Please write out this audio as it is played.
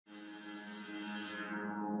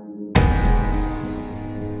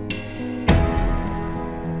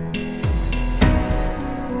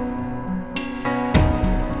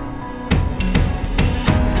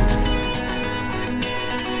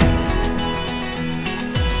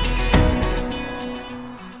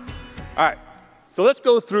All right, so let's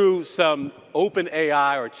go through some open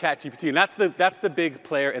AI or ChatGPT, and that's the big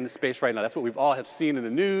player in the space right now. That's what we've all have seen in the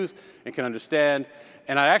news and can understand.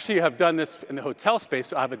 And I actually have done this in the hotel space,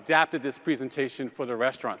 so I've adapted this presentation for the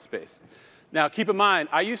restaurant space. Now, keep in mind,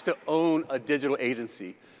 I used to own a digital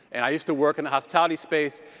agency, and I used to work in the hospitality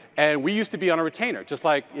space, and we used to be on a retainer, just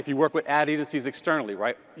like if you work with ad agencies externally,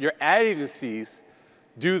 right? Your ad agencies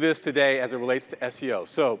do this today as it relates to SEO.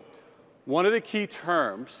 So one of the key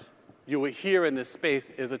terms you will hear in this space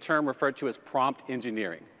is a term referred to as prompt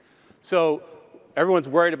engineering. So everyone's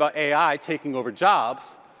worried about AI taking over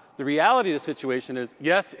jobs. The reality of the situation is,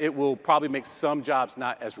 yes, it will probably make some jobs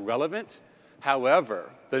not as relevant. However,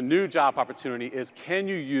 the new job opportunity is, can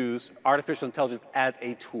you use artificial intelligence as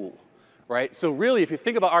a tool, right? So really, if you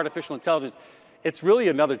think about artificial intelligence, it's really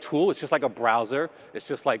another tool. It's just like a browser. It's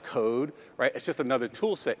just like code, right? It's just another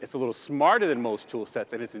tool set. It's a little smarter than most tool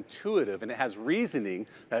sets, and it's intuitive, and it has reasoning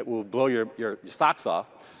that will blow your socks off.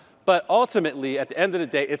 But ultimately, at the end of the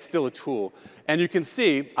day, it's still a tool. And you can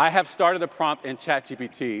see, I have started a prompt in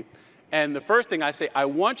ChatGPT, and the first thing I say, I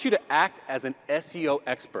want you to act as an SEO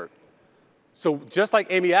expert. So just like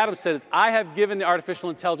Amy Adams says, I have given the artificial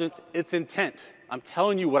intelligence its intent. I'm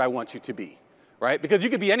telling you what I want you to be. Right? Because you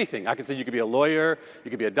could be anything. I could say you could be a lawyer, you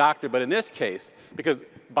could be a doctor, but in this case, because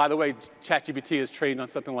by the way, ChatGPT is trained on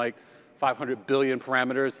something like 500 billion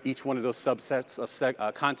parameters, each one of those subsets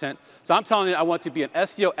of content. So I'm telling you, I want to be an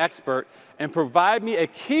SEO expert and provide me a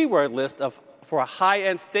keyword list for a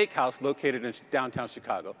high-end steakhouse located in downtown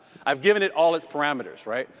Chicago. I've given it all its parameters,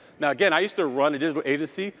 right? Now again, I used to run a digital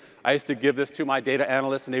agency. I used to give this to my data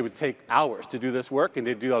analysts, and they would take hours to do this work, and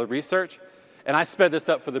they'd do all the research. And I sped this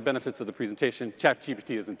up for the benefits of the presentation.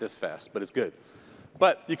 ChatGPT isn't this fast, but it's good.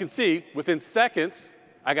 But you can see, within seconds,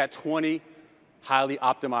 I got 20 highly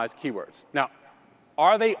optimized keywords. Now,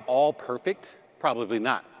 are they all perfect? Probably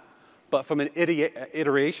not. But from an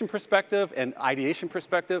iteration perspective and ideation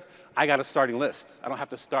perspective, I got a starting list. I don't have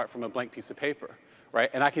to start from a blank piece of paper,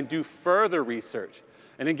 right? And I can do further research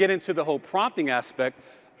and then get into the whole prompting aspect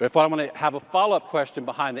if I want to have a follow-up question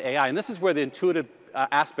behind the AI. And this is where the intuitive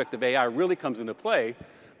aspect of AI really comes into play,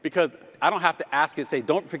 because I don't have to ask it, say,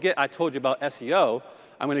 don't forget I told you about SEO.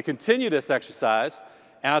 I'm going to continue this exercise.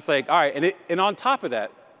 And I was like, all right, and on top of that,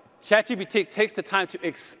 ChatGPT takes the time to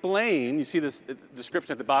explain. You see this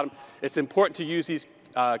description at the bottom. It's important to use these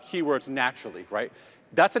keywords naturally, right?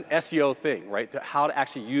 That's an SEO thing, right? How to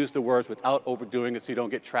actually use the words without overdoing it so you don't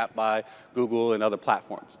get trapped by Google and other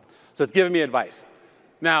platforms. So it's giving me advice.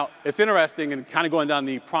 Now, it's interesting, and kind of going down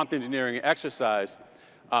the prompt engineering exercise,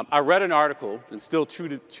 I read an article, and still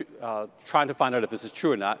trying to find out if this is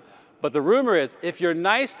true or not, but the rumor is, if you're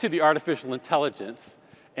nice to the artificial intelligence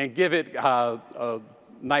and give it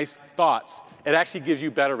nice thoughts, it actually gives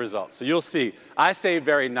you better results. So you'll see, I say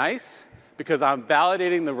very nice, because I'm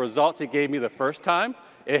validating the results it gave me the first time.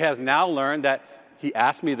 It has now learned that he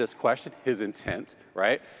asked me this question, his intent,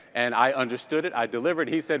 right? And I understood it, I delivered,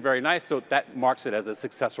 he said very nice, so that marks it as a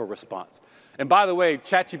successful response. And by the way,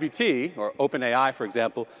 ChatGPT, or OpenAI, for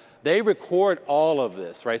example, they record all of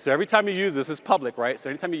this, right? So every time you use this, it's public, right? So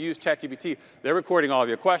anytime you use ChatGPT, they're recording all of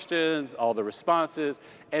your questions, all the responses,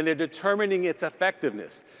 and they're determining its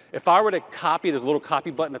effectiveness. If I were to copy, there's a little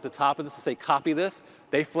copy button at the top of this to say copy this,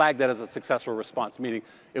 they flag that as a successful response, meaning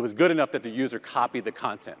it was good enough that the user copied the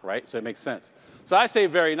content, right? So it makes sense. So I say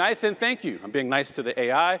very nice and thank you. I'm being nice to the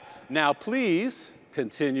AI. Now please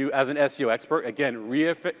continue as an SEO expert. Again,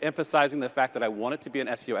 re-emphasizing the fact that I wanted to be an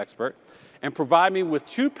SEO expert, and provide me with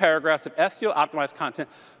 2 paragraphs of SEO optimized content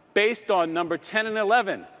based on number 10 and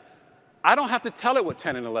 11. I don't have to tell it what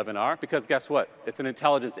 10 and 11 are, because guess what? It's an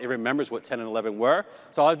intelligence. It remembers what 10 and 11 were.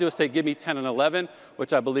 So all I do is say, give me 10 and 11,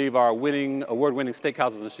 which I believe are award-winning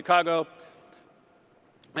steakhouses in Chicago.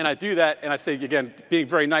 And I do that, and I say, again, being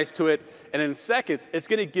very nice to it. And in seconds, it's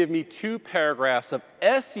going to give me 2 paragraphs of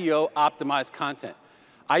SEO optimized content.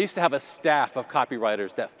 I used to have a staff of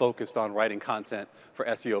copywriters that focused on writing content for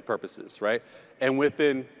SEO purposes, right? And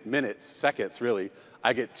within minutes, seconds really,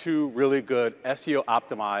 I get 2 really good SEO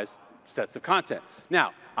optimized sets of content.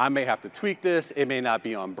 Now, I may have to tweak this. It may not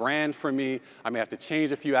be on brand for me. I may have to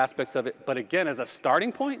change a few aspects of it. But again, as a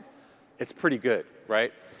starting point, it's pretty good,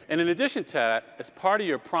 right? And in addition to that, as part of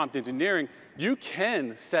your prompt engineering, you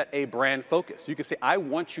can set a brand focus. You can say, I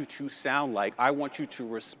want you to sound like, I want you to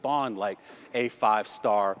respond like a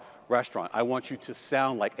 5-star restaurant. I want you to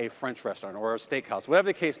sound like a French restaurant or a steakhouse. Whatever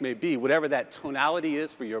the case may be, whatever that tonality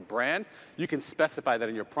is for your brand, you can specify that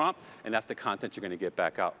in your prompt, and that's the content you're going to get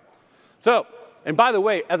back out. So and by the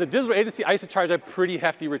way, as a digital agency, I used to charge a pretty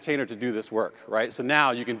hefty retainer to do this work, right? So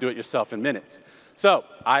now you can do it yourself in minutes. So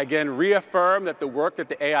I again reaffirm that the work that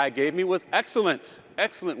the AI gave me was excellent,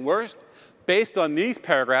 excellent work based on these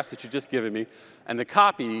paragraphs that you just given me. And the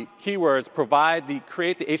copy keywords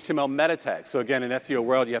create the HTML meta tags. So again, in SEO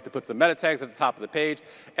world, you have to put some meta tags at the top of the page.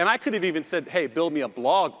 And I could have even said, hey, build me a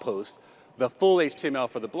blog post, the full HTML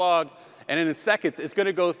for the blog. And in seconds, it's going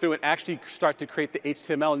to go through and actually start to create the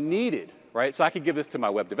HTML needed, right? So I could give this to my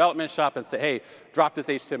web development shop and say, hey, drop this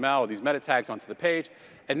HTML or these meta tags onto the page.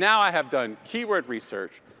 And now I have done keyword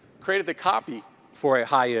research, created the copy for a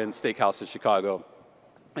high-end steakhouse in Chicago.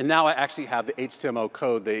 And now I actually have the HTML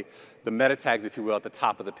code, the meta tags, if you will, at the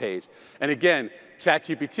top of the page. And again,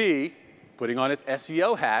 ChatGPT, putting on its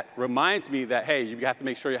SEO hat, reminds me that, hey, you have to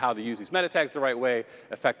make sure how to use these meta tags the right way,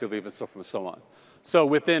 effectively, and so forth and so on. So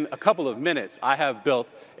within a couple of minutes, I have built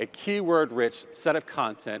a keyword-rich set of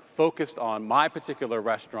content focused on my particular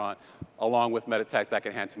restaurant, along with meta tags that I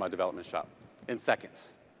can hand to my development shop in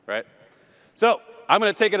seconds, right? So I'm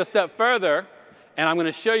going to take it a step further. And I'm going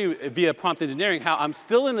to show you via prompt engineering how I'm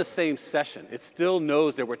still in the same session. It still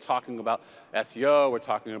knows that we're talking about SEO, we're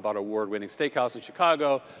talking about award-winning steakhouse in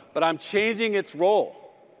Chicago, but I'm changing its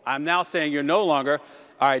role. I'm now saying you're no longer,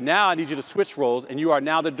 all right, now I need you to switch roles, and you are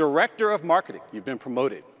now the director of marketing. You've been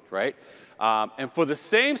promoted, right? And for the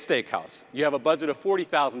same steakhouse, you have a budget of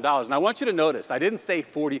 $40,000. And I want you to notice, I didn't say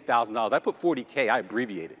 $40,000. I put 40K, I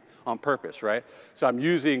abbreviated on purpose, right? So I'm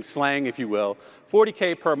using slang, if you will.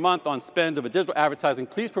 40K per month on spend of a digital advertising.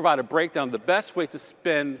 Please provide a breakdown of the best way to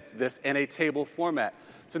spend this in a table format.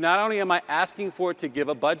 So not only am I asking for it to give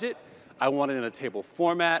a budget, I want it in a table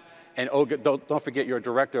format. And oh, don't forget you're a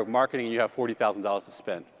director of marketing and you have $40,000 to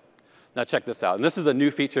spend. Now check this out. And this is a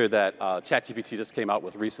new feature that ChatGPT just came out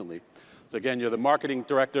with recently. So again, you're the marketing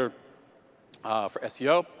director for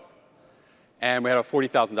SEO. And we have a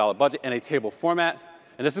 $40,000 budget in a table format.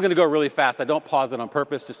 And this is going to go really fast. I don't pause it on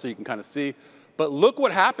purpose just so you can kind of see. But look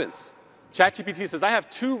what happens. ChatGPT says, I have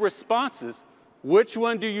 2 responses. Which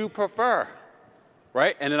one do you prefer?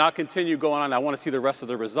 Right? And then I'll continue going on. I want to see the rest of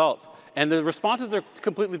the results. And the responses are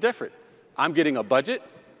completely different. I'm getting a budget.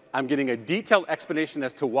 I'm getting a detailed explanation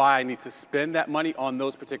as to why I need to spend that money on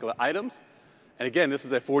those particular items. And again, this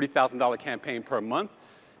is a $40,000 campaign per month.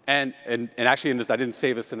 And actually, in this, I didn't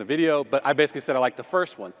save this in the video, but I basically said I like the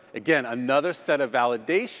first one. Again, another set of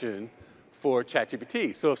validation for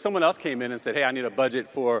ChatGPT. So if someone else came in and said, hey, I need a budget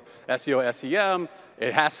for SEO, SEM,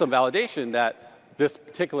 it has some validation that this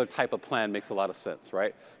particular type of plan makes a lot of sense,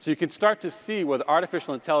 right? So you can start to see where the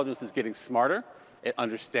artificial intelligence is getting smarter. It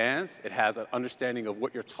understands. It has an understanding of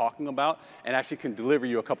what you're talking about and actually can deliver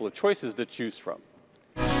you a couple of choices to choose from.